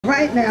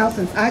right now,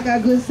 since I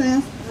got good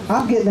sense,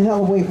 I'm getting the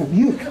hell away from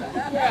you.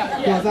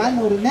 Because I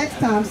know the next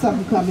time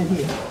something come in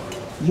here,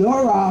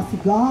 your ass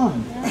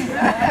gone.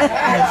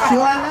 And sure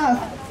enough,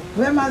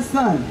 where's my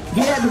son?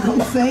 He had to go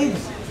save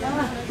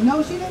him.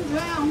 No, she didn't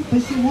drown,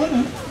 but she would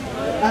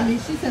have. I mean,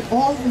 she said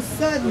all of a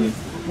sudden,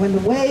 when the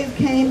wave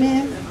came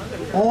in,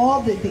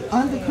 all the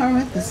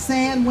undercurrent, the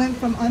sand went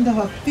from under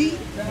her feet,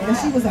 and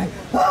she was like,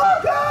 oh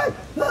God!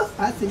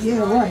 I said, yeah,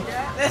 right.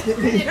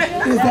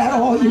 Is that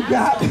all you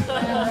got?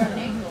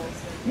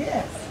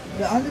 Yes,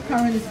 the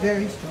undercurrent is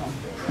very strong.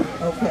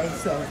 Okay,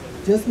 so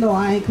just know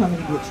I ain't coming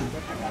to get you.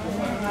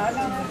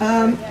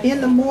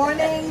 In the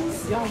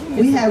mornings,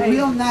 we have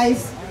real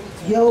nice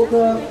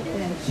yoga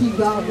and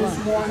qigong this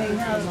morning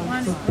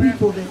for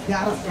people that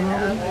got up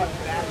early.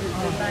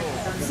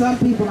 Some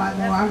people I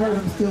know, I heard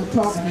them still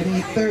talking at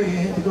 8:30. I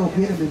had to go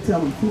get them and tell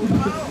them food was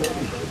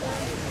ready.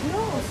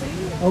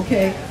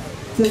 Okay.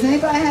 Does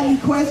anybody have any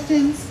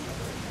questions?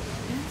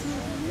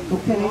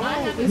 Okay.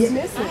 It's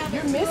missing.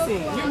 You're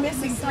missing. You're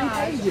missing 3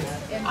 pages.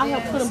 I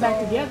helped put them back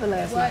together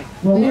last night.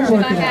 Well, we're Should I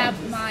working on it. have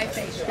my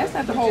facial? That's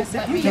not the whole Just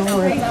let thing. me Don't know,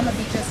 worry. because I'm going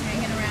to be just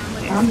hanging around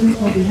with I'm just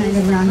going to be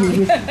hanging around here with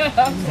you.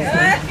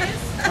 Okay.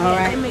 All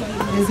right.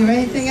 Is there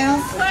anything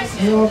else?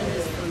 No.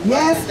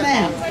 Yes,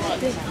 ma'am.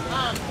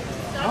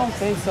 I don't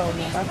think so. I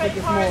think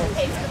it's more.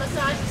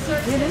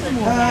 It is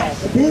more.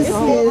 This is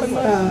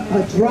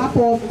a drop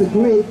off the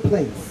grid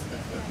place.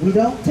 We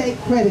don't take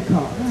credit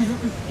cards,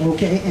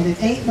 okay? And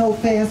it ain't no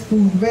fast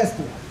food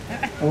restaurant,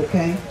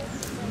 okay?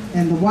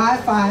 And the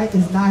Wi-Fi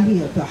is not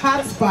here. The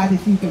hot spot,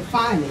 if you can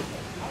find it,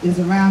 is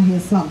around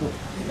here somewhere.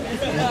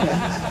 Okay?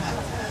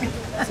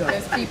 So,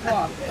 just keep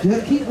walking.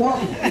 just keep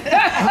walking.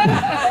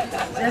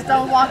 Just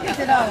don't walk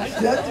into those.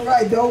 That's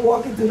right, don't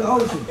walk into the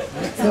ocean.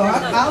 So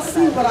I'll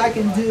see what I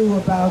can do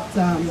about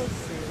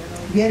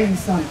getting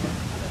something,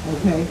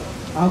 okay?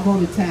 I'll go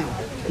to town.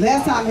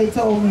 Last time they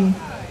told me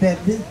that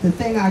the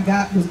thing I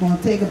got was going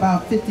to take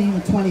about 15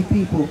 or 20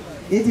 people.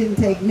 It didn't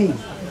take me.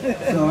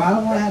 So I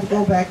don't want to have to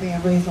go back there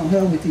and raise no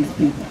hell with these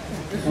people,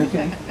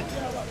 okay?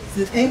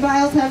 Does anybody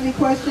else have any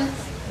questions,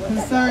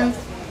 concerns?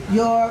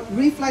 Your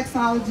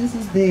reflexologist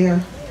is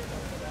there.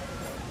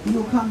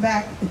 You'll come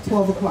back at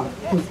 12 o'clock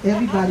because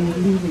everybody is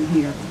leaving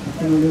here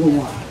in a little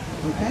while,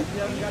 okay?